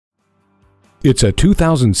It's a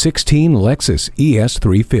 2016 Lexus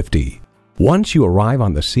ES350. Once you arrive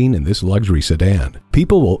on the scene in this luxury sedan,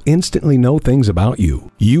 people will instantly know things about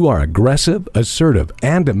you. You are aggressive, assertive,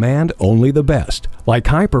 and demand only the best, like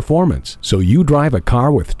high performance. So you drive a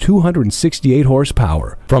car with 268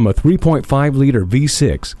 horsepower from a 3.5-liter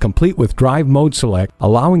V6, complete with drive mode select,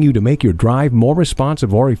 allowing you to make your drive more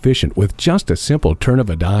responsive or efficient with just a simple turn of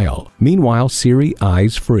a dial. Meanwhile, Siri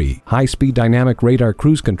eyes free, high-speed dynamic radar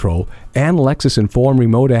cruise control, and Lexus Inform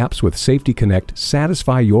remote apps with Safety Connect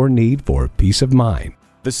satisfy your need for peace of mind.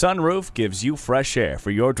 The sunroof gives you fresh air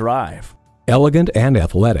for your drive. Elegant and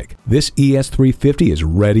athletic, this ES350 is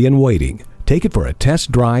ready and waiting. Take it for a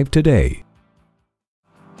test drive today.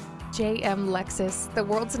 JM Lexus, the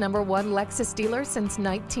world's #1 Lexus dealer since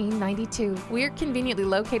 1992. We're conveniently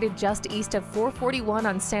located just east of 441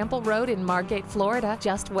 on Sample Road in Margate, Florida,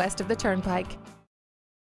 just west of the Turnpike.